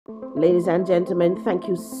Ladies and gentlemen, thank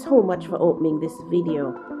you so much for opening this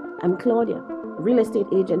video. I'm Claudia, real estate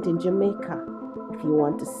agent in Jamaica. If you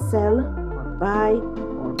want to sell or buy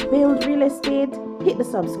or build real estate, hit the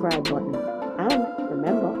subscribe button and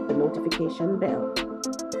remember the notification bell.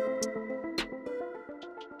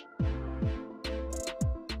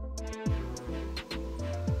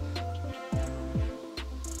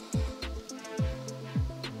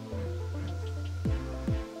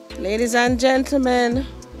 Ladies and gentlemen,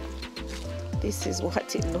 this is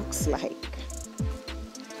what it looks like.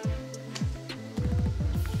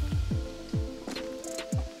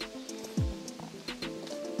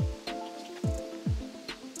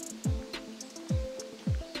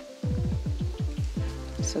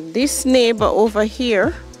 So this neighbor over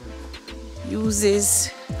here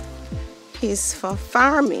uses his for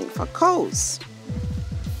farming, for cows.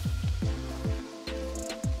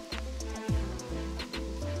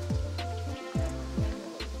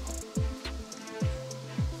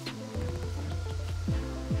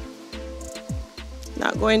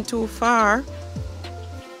 Not going too far.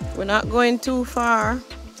 We're not going too far.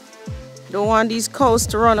 Don't want these cows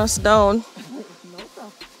to run us down.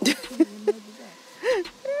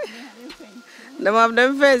 Them have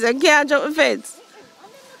them fence. I can't jump the fence.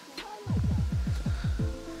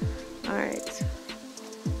 Alright.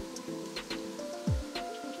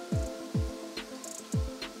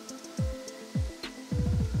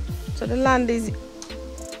 So the land is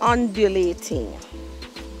undulating.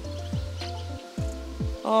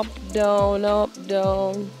 Up, down,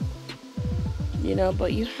 you know,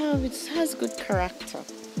 but it has good character.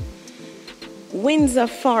 Windsor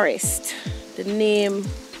Forest, the name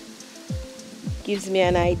gives me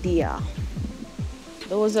an idea.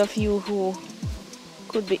 Those of you who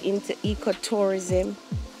could be into ecotourism,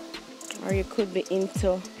 or you could be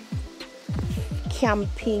into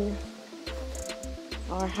camping,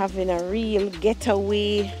 or having a real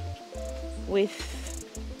getaway with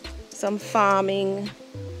some farming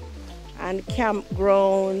and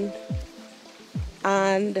campground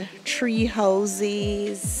and tree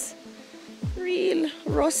houses, real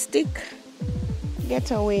rustic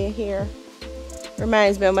getaway here.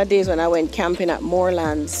 Reminds me of my days when I went camping at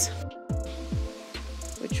Moorlands,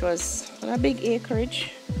 which was on a big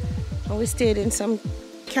acreage, and we stayed in some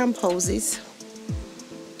camp houses.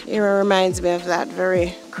 It reminds me of that,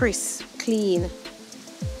 very crisp, clean,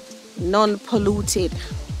 non-polluted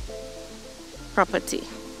property.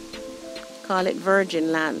 Call it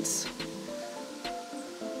virgin lands.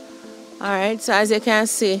 Alright, so as you can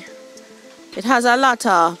see, it has a lot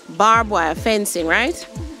of barbed wire fencing, right?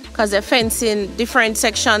 Because they're fencing different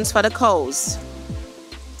sections for the cows.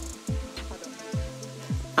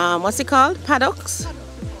 What's it called? Paddocks?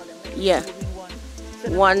 Yeah.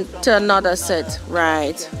 One to another set,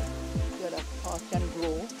 right.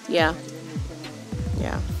 Yeah.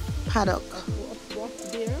 Yeah. Paddock.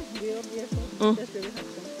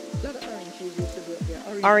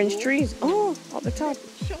 Orange trees. Oh, up the top.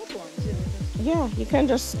 Yeah, you can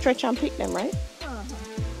just stretch and pick them, right?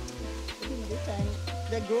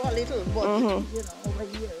 They grow a little, but you know, over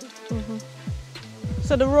years.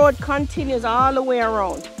 So the road continues all the way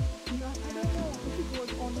around. I don't know if it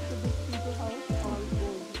goes on to this people's house or it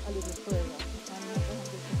goes a little further. I'm not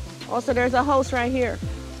 100%. Also, there's a house right here.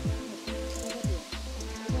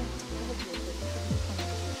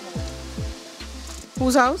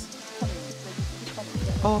 Whose house?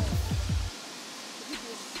 Oh.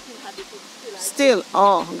 Still.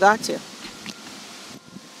 Oh, gotcha.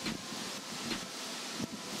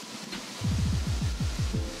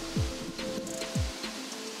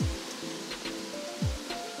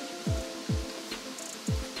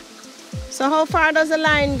 So how far does the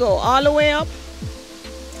line go? All the way up?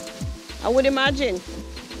 I would imagine.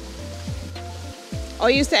 Oh,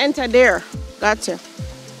 you used to enter there. Gotcha.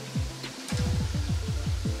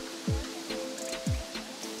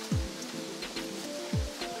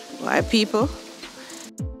 Why people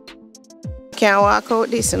can't walk out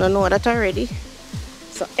this, you don't know that already.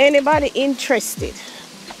 So anybody interested,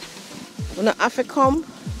 we don't have to come.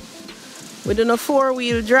 We do no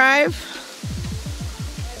 4-wheel drive.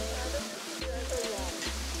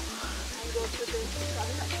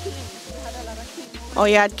 Oh,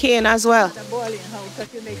 you had cane as well.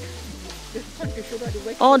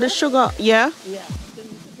 Oh, the sugar, yeah? Yeah.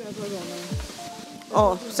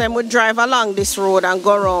 Oh, so I would drive along this road and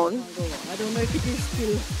go around. I don't know if it is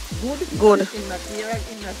still good. Good. In that year,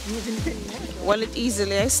 in that using it anymore. Well, it's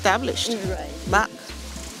easily established. Right. Back.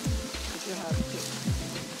 If you have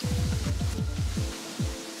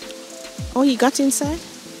to. Oh, he got inside?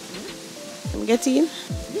 I'm getting in?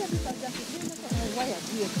 Yeah, because that's it. Wire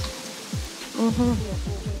here. Mm-hmm.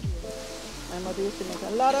 my mother used to make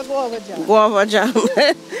a lot of guava jam. Guava jam.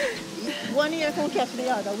 1 year from catch the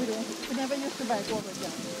other. We never used to buy guava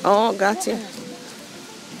jam. Oh, got you.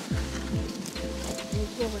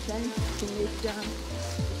 Make guava jam, to make jam,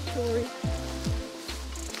 story.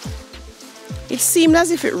 It seemed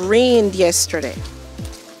as if it rained yesterday.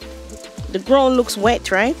 The ground looks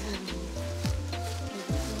wet, right?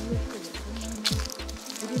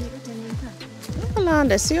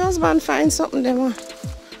 Yolanda, see your husband find something there, man.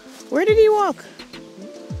 Where did he walk?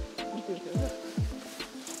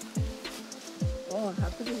 Oh, I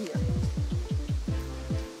have to be here.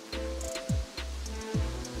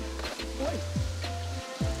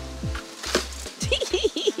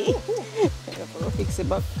 Fix it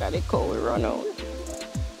back, got the cow will run out.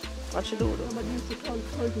 What you do though? Somebody used to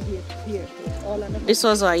cultivate here. All on the This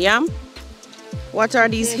was a yam? What are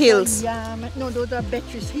these hills? Yam. No, those are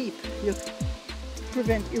betches heap. You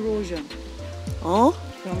prevent erosion. Oh?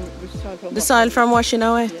 From The soil from washing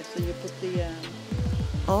away? Yes, so you put the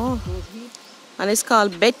Oh. those heaps. And it's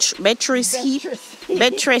called Betris heap.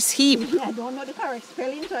 Betris heap. I don't know the correct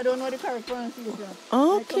spelling, so I don't know the correct pronunciation.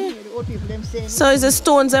 Okay. I come here, the old people them saying So is the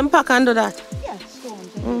stones and pack under that? yeah, stones.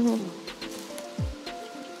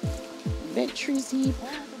 Betris heap.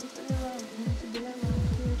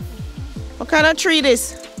 What kind of tree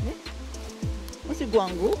this? What's it,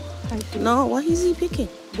 guango? No, what is he picking?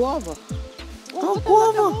 Guava. Oh,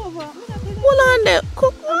 guava. Hold on there.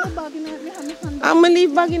 Cook. I'm going to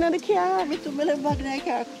leave bag in the car. Me too, me leave bag in the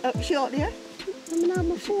car. She out there? I'm going to have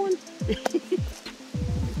my phone.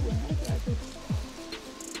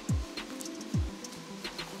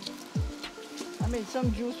 I made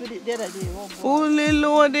some juice with it the other day. Oh, Fully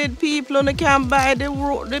loaded people on the can buy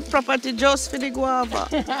the property just for the guava.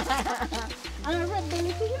 and a red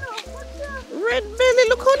belly too, you know. What's that? Red belly,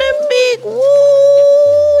 look how them big.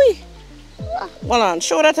 Woo! Hold on,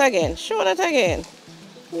 show that again. Show that again.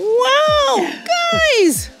 Wow,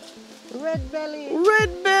 guys! Red belly.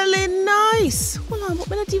 Red belly, nice. Hold on, what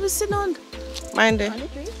we're not even sitting on? Mind On the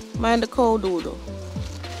tree? the cow doodle.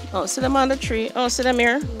 Oh, see them on the tree. Oh, see them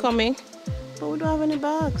here coming. But we don't have any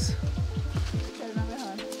bags. Tell them my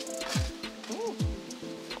hand. Oh.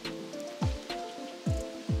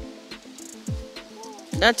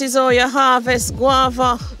 That is how you harvest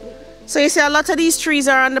guava. So you see a lot of these trees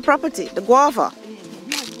are on the property, the guava.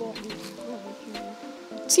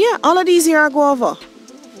 So yeah, all of these here are guava.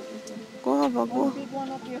 Guava, One guava. big one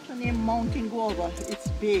up here named Mountain Guava. It's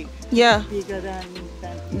big. Yeah, Bigger than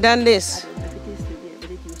than this. I don't know if it is today,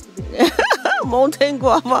 but it used to be big. Mountain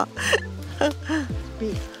guava.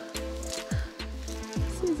 Big.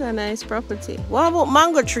 This is a nice property. What about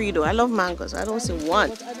mango tree though? I love mangoes. I don't see one.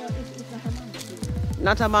 But I don't, it's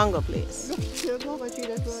Not a mango place. not a mango tree. Look, guava tree,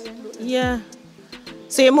 that's why I look. Yeah.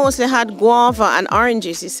 So you mostly had guava and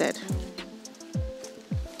oranges, you said.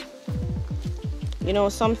 You know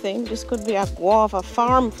something? This could be a guava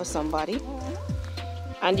farm for somebody.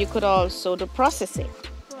 And you could also do processing.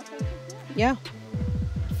 Yeah.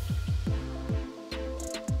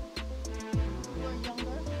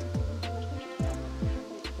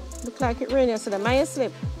 Look like it rained yesterday. May I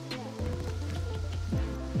slip?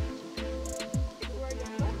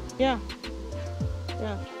 Yeah.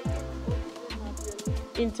 Yeah.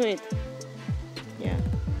 Into it. Yeah.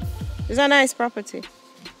 It's a nice property.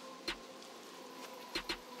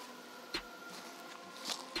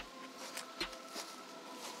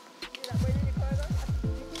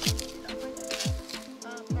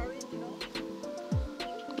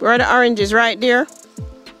 Where are the oranges? Right there?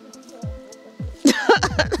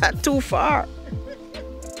 Not too far.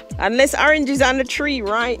 Unless oranges on the tree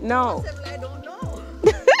right now. I don't know.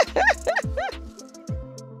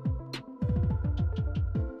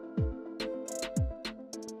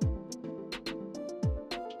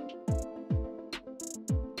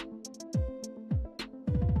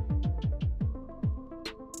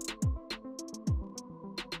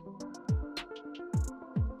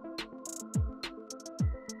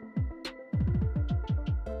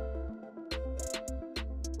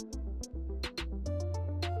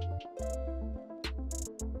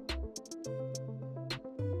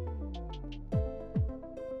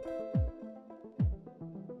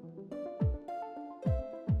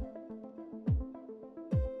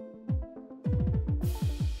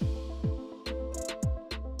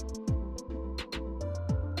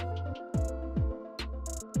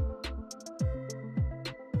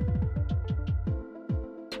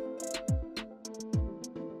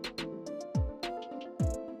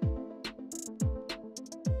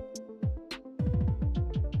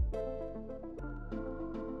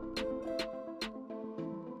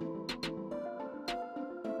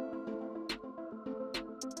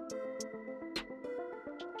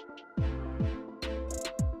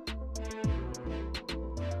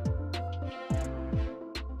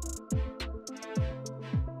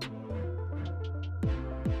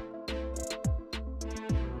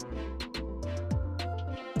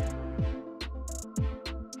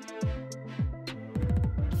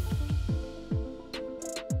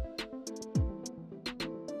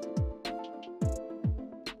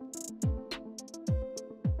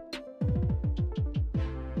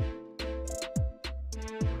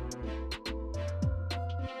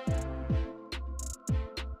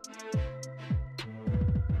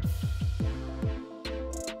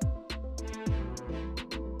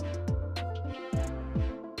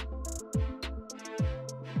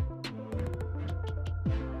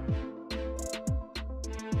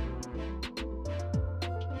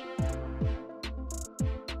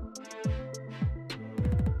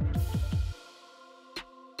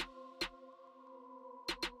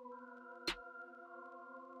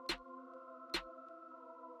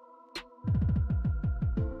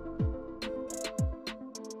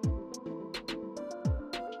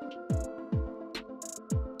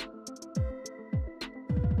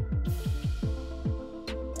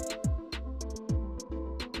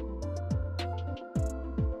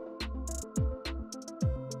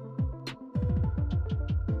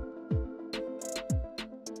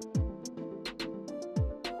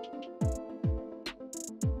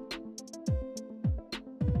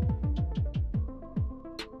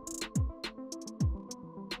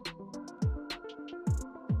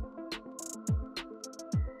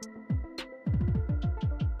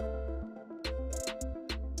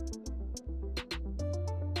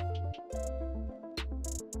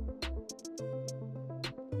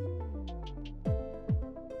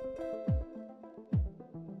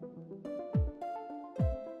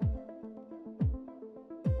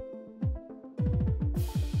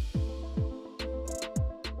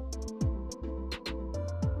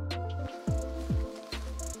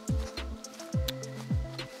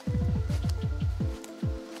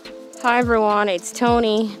 Hi everyone, it's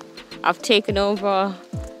Tony. I've taken over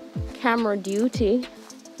camera duty.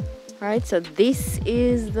 Alright, so this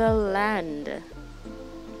is the land.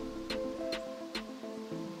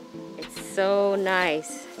 It's so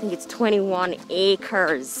nice. I think it's 21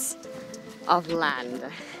 acres of land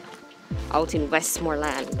out in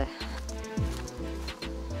Westmoreland.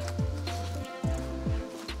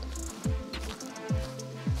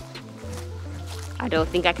 I don't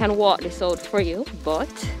think I can walk this out for you, but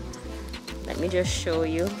let me just show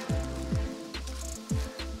you.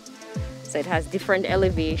 So it has different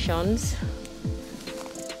elevations.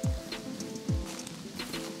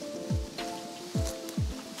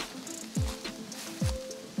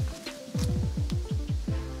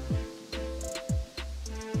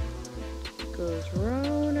 Goes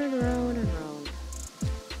round and round and round.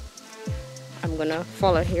 I'm gonna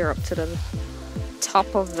follow here up to the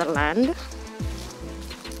top of the land.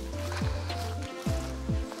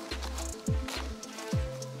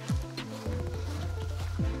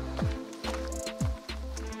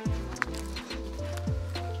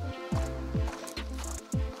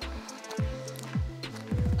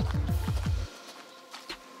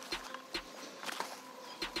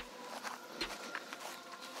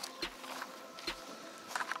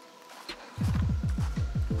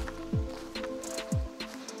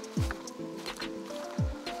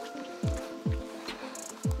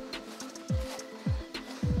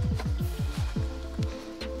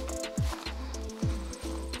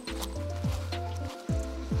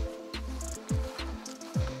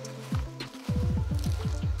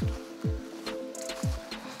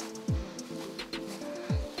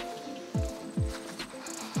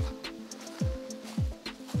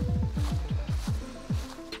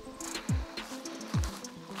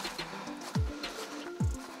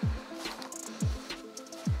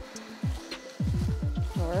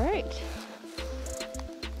 All right.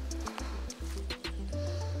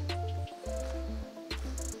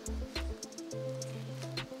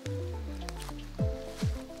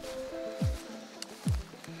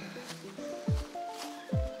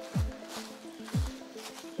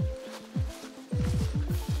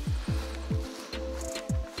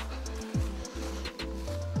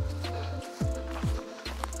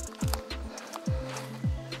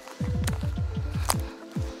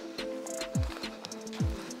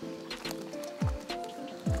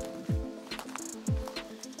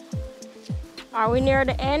 Are we near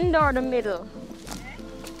the end or the middle?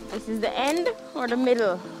 This is the end or the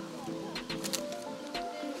middle?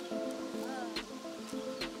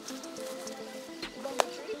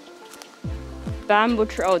 Bamboo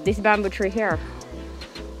tree. Oh, this bamboo tree here.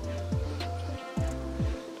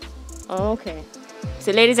 Okay.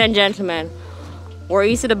 So, ladies and gentlemen, where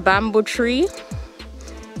you see the bamboo tree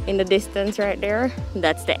in the distance right there,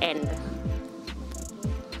 that's the end.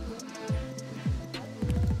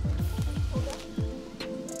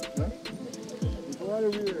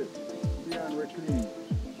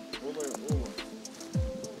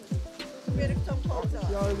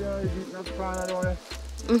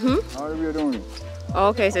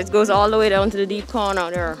 Okay, so it goes all the way down to the deep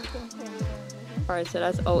corner there. Alright, so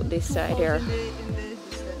that's out this side here.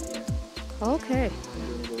 Okay.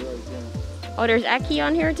 Oh, there's ackee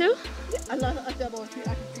on here too? Yeah, a lot of about 3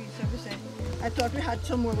 ackee trees, 7%. I thought we had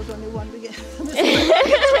some more, but only one we get.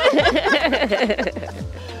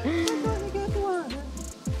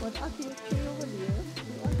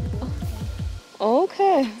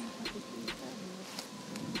 Okay.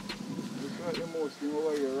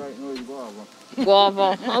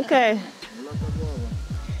 Guava, okay.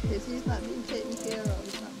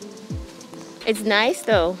 It's nice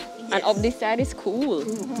though, yes. And up this side is cool.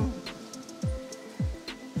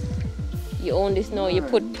 You own this now, you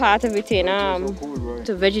put part of it in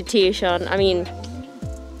to vegetation, I mean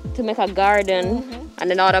to make a garden, and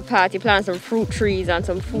then other part you plant some fruit trees and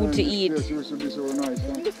some food to eat. It used to be so nice,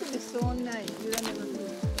 huh? It used to be so nice.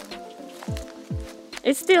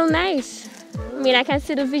 It's still nice. I mean, I can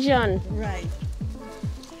see the vision. Right.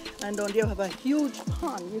 And down there we have a huge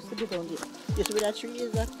pond. Used to be down there. You see where that tree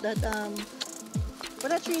is? What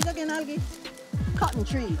that tree is again, Algie? Cotton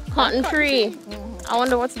tree. Cotton tree. I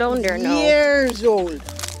wonder what's down there now. Years old.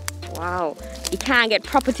 Wow. You can't get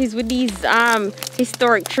properties with these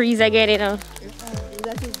historic trees again, you know.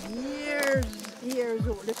 That is years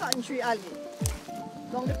old. The cotton tree, Algie.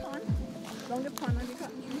 Down the pond and the cotton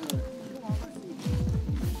tree.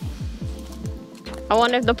 I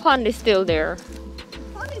wonder if the pond is still there. The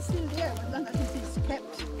pond is still there, but long as it is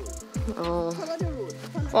kept. Oh. Follow the road.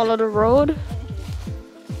 Follow the road?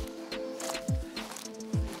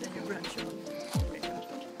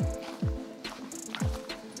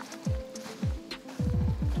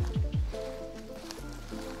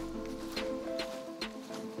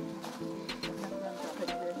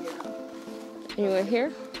 You were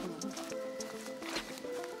here?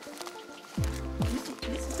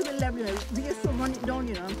 This is to the level. We used to run it down,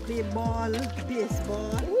 you know, and play ball, baseball.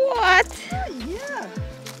 What? Oh, yeah.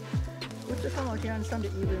 We used to come out here on Sunday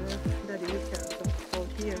evening. Daddy would come out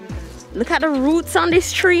here. Look at the roots on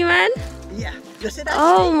this tree, man. Yeah. You see that?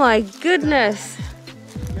 Oh tree? my goodness.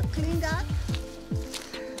 You clean that.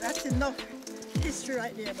 That's enough history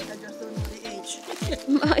right there, but I just don't know the age.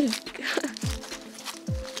 My God.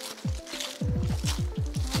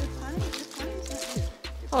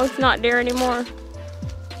 Oh, it's not there anymore.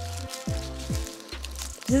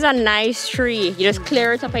 This is a nice tree. You just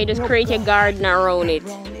clear it up and you just create a garden around it.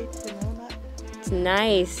 Around it, you know that? It's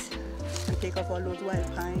nice. And take off all those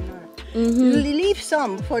wild pine or leave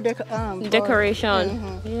some for the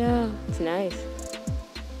Decoration. Yeah, it's nice.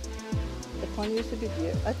 The pond used to be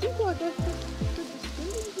there. I think what the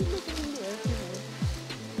looking in there, you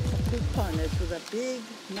know. A big pond. It was a big,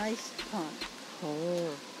 nice pond.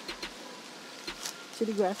 Oh. See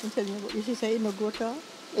the grass and tell me what you say no go to?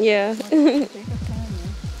 Yeah. Take a time,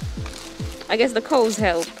 I guess the cows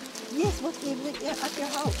help. Yes, but even at your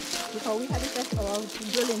house. Because we had it at our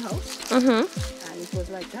dwelling house. Mm-hmm. And it was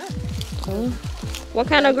like that. Oh. What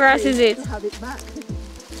kind of grass is it? To have it back.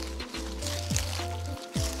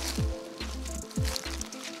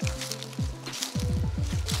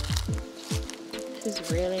 This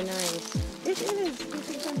is really nice. It is. It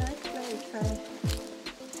is a nice place.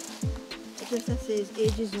 It just says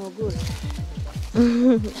age is no good.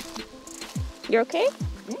 You're okay?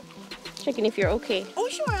 Hmm? Checking if you're okay. Oh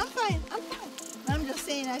sure, I'm fine. I'm fine. I'm just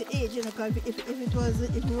saying at age, you know, because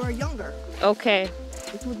if we were younger, Okay.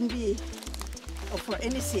 it wouldn't be for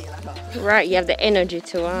any sale at all. Right, you have the energy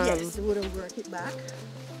to Yes, we would have worked it back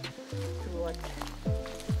to what it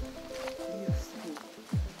used to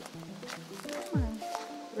be.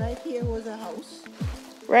 Right here was a house.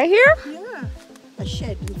 Right here? Yeah. A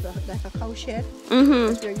shed, like a cow shed. Mm-hmm.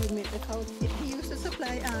 That's where you make the cow. He used to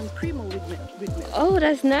supply Primo with milk. Oh,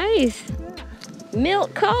 that's nice. Yeah.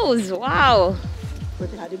 Milk cows, wow.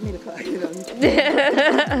 But they had a milk, you know.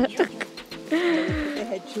 They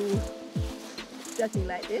had two something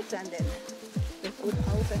like this, and then the food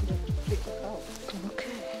house, and then pick the cow.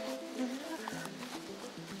 Okay.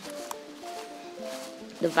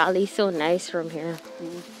 The valley is so nice from here.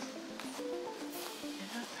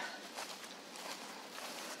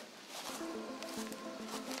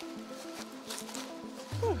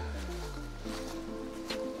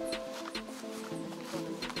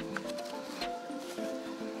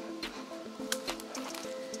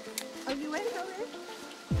 Have you went away?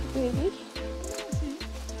 Maybe.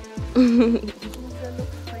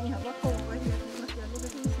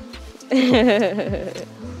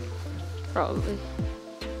 Probably.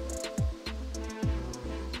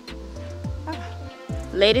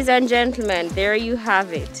 Ladies and gentlemen, there you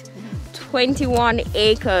have it. 21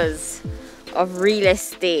 acres of real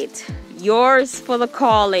estate. Yours for the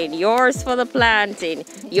calling, yours for the planting,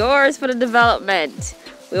 yours for the development.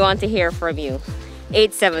 We want to hear from you.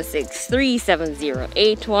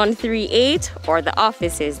 876-370-8138 or the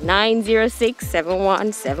office is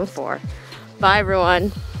 906-7174. Bye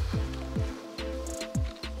everyone.